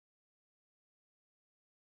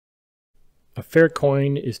A fair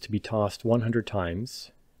coin is to be tossed 100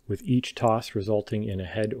 times, with each toss resulting in a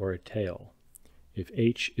head or a tail. If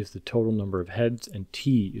H is the total number of heads and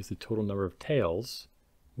T is the total number of tails,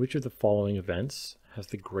 which of the following events has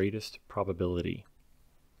the greatest probability?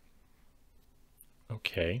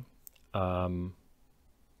 Okay, so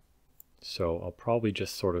I'll probably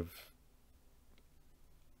just sort of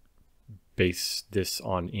base this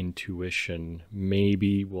on intuition.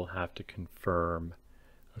 Maybe we'll have to confirm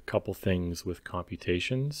a couple things with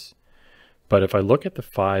computations. But if I look at the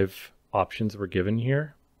 5 options we're given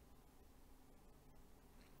here,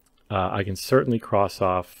 I can certainly cross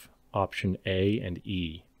off option A and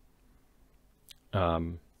E.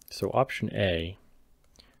 So option A,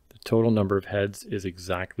 the total number of heads is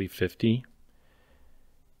exactly 50.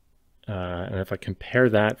 And if I compare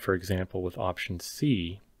that, for example, with option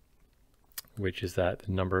C, which is that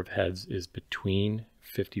the number of heads is between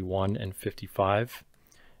 51 and 55,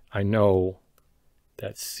 I know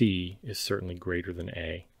that C is certainly greater than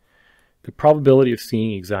A. The probability of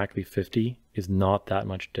seeing exactly 50 is not that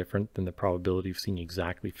much different than the probability of seeing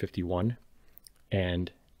exactly 51.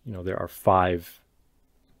 And, you know, there are five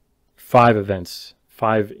events,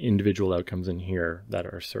 5 individual outcomes in here that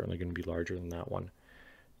are certainly going to be larger than that one.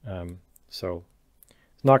 So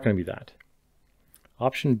it's not going to be that.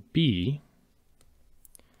 Option B,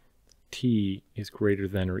 T is greater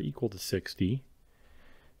than or equal to 60.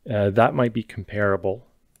 That might be comparable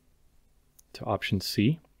to option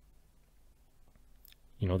C.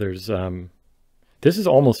 You know, there's this is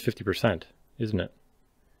almost 50%, isn't it?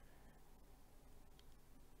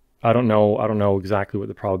 I don't know exactly what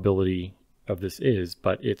the probability of this is,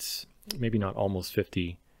 but it's maybe not almost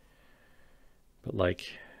 50, but like,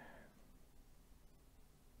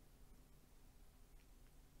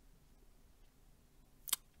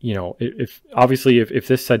 you know, if obviously if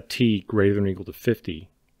this said T greater than or equal to 50,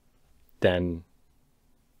 then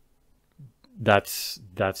that's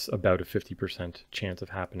about a 50% chance of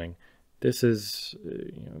happening. This is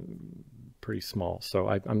you know, pretty small, so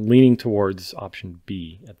I'm leaning towards option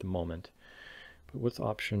B at the moment. But what's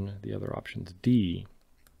the other options? D,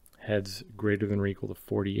 heads greater than or equal to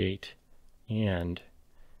 48, and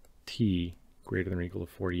T greater than or equal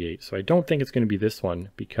to 48. So I don't think it's going to be this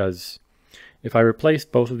one, because if I replace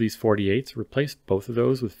both of these 48s, replace both of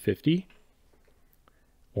those with 50,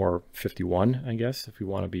 or 51, I guess, if we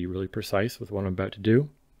want to be really precise with what I'm about to do.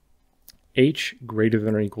 H greater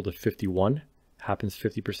than or equal to 51 happens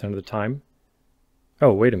 50% of the time.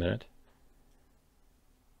 Oh, wait a minute.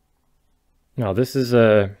 No, this is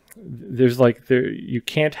you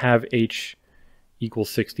can't have H equals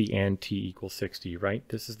 60 and T equals 60, right?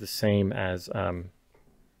 This is the same as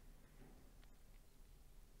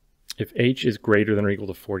if H is greater than or equal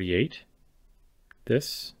to 48,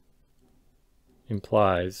 this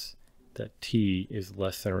implies that T is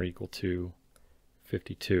less than or equal to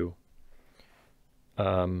 52.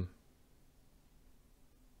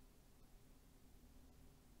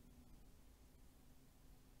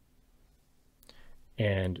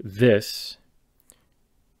 And this,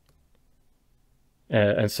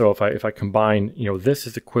 and so if I combine, you know, this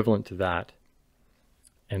is equivalent to that.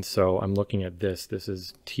 And so I'm looking at this. This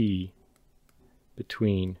is T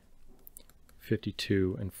between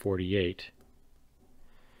 52 and 48.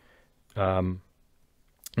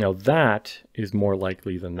 Now that is more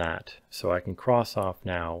likely than that. So I can cross off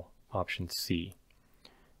now option C.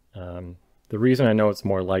 The reason I know it's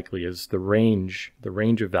more likely is the range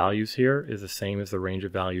of values here is the same as the range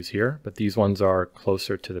of values here, but these ones are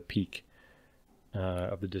closer to the peak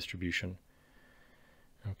of the distribution.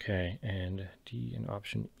 Okay, and D and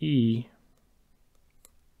option E,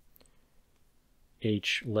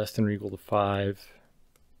 H less than or equal to 5,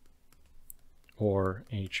 or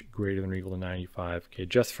H greater than or equal to 95. Okay,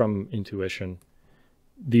 just from intuition,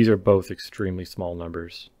 these are both extremely small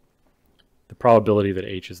numbers. The probability that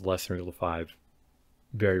H is less than or equal to 5,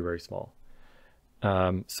 very, very small.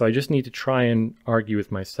 So I just need to try and argue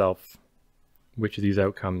with myself which of these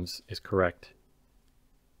outcomes is correct.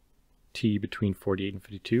 T between 48 and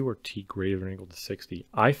 52, or T greater than or equal to 60.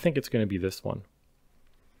 I think it's going to be this one.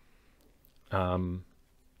 I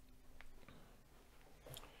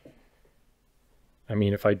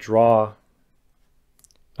mean, if I draw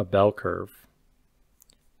a bell curve,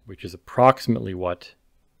 which is approximately what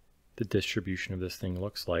the distribution of this thing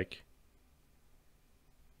looks like.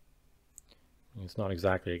 It's not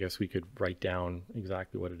exactly, I guess we could write down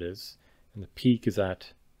exactly what it is. And the peak is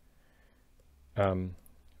at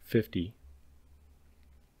 50.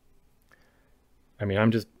 I mean,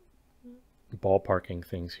 I'm just ballparking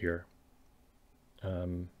things here.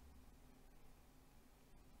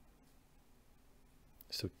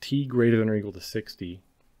 So t greater than or equal to 60.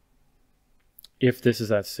 If this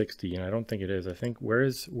is at 60, and I don't think it is, I think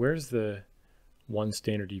where's the one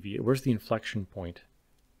standard deviation? Where's the inflection point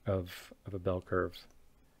of a bell curve?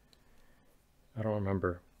 I don't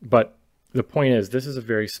remember. But the point is, this is a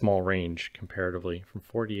very small range comparatively. From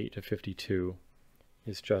 48 to 52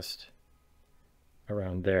 is just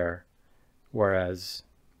around there, whereas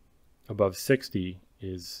above 60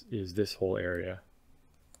 is this whole area.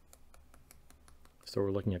 So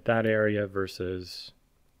we're looking at that area versus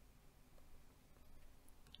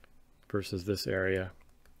this area.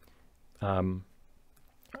 Like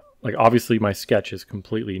obviously my sketch is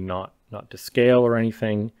completely not to scale or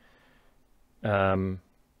anything. But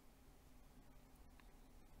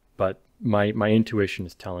my intuition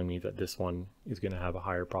is telling me that this one is going to have a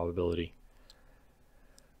higher probability.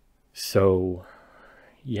 So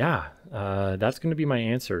yeah, that's going to be my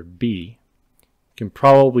answer, B. You can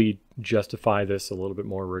probably justify this a little bit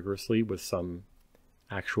more rigorously with some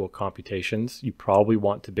actual computations. You probably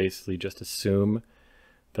want to basically just assume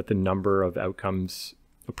that the number of outcomes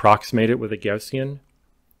approximate it with a Gaussian.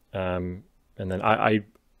 And then I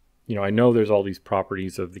know there's all these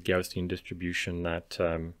properties of the Gaussian distribution that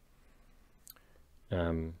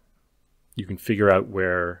you can figure out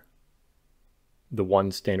where the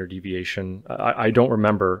one standard deviation, I don't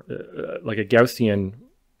remember, like a Gaussian,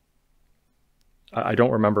 I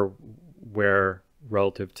don't remember where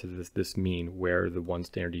relative to this mean, where the one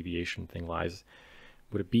standard deviation thing lies.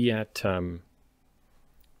 Would it be at,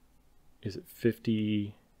 is it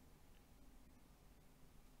 50?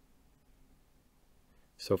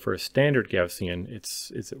 So for a standard Gaussian,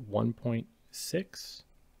 is it 1.6?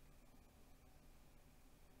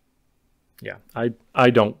 Yeah, I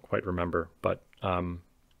don't quite remember, but I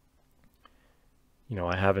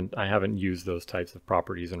haven't used those types of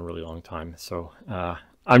properties in a really long time. So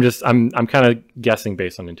I'm kind of guessing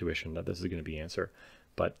based on intuition that this is going to be the answer.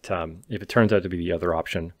 But if it turns out to be the other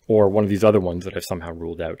option or one of these other ones that I've somehow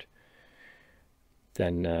ruled out,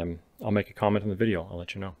 then I'll make a comment in the video. I'll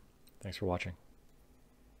let you know. Thanks for watching.